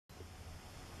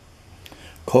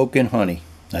Coke and honey.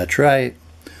 That's right.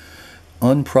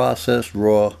 Unprocessed,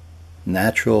 raw,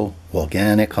 natural,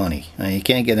 organic honey. And you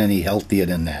can't get any healthier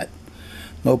than that.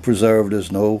 No preservatives,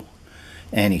 no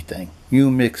anything. You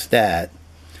mix that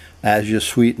as your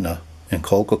sweetener in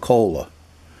Coca-Cola,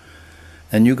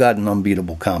 and you got an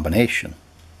unbeatable combination.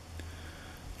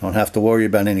 Don't have to worry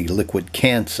about any liquid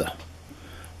cancer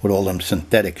with all them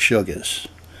synthetic sugars.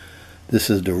 This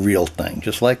is the real thing.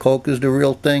 Just like Coke is the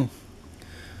real thing,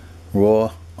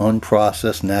 raw,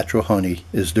 unprocessed, natural honey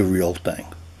is the real thing.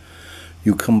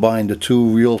 You combine the two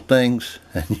real things,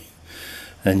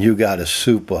 and you got a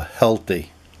super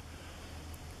healthy,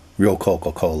 real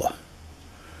Coca-Cola.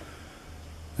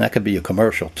 That could be a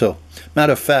commercial too.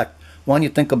 Matter of fact, why don't you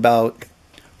think about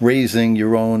raising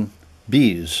your own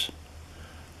bees?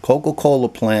 Coca-Cola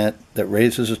plant that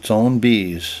raises its own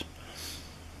bees,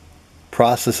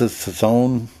 processes its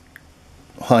own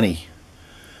honey,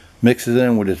 mixes it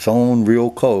in with its own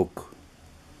real Coke.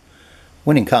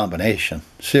 Winning combination.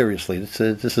 Seriously,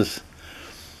 this is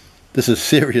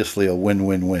seriously a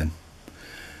win-win-win.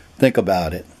 Think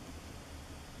about it.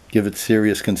 Give it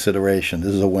serious consideration.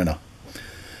 This is a winner.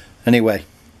 Anyway,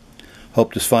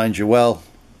 hope this finds you well.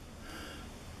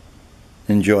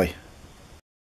 Enjoy.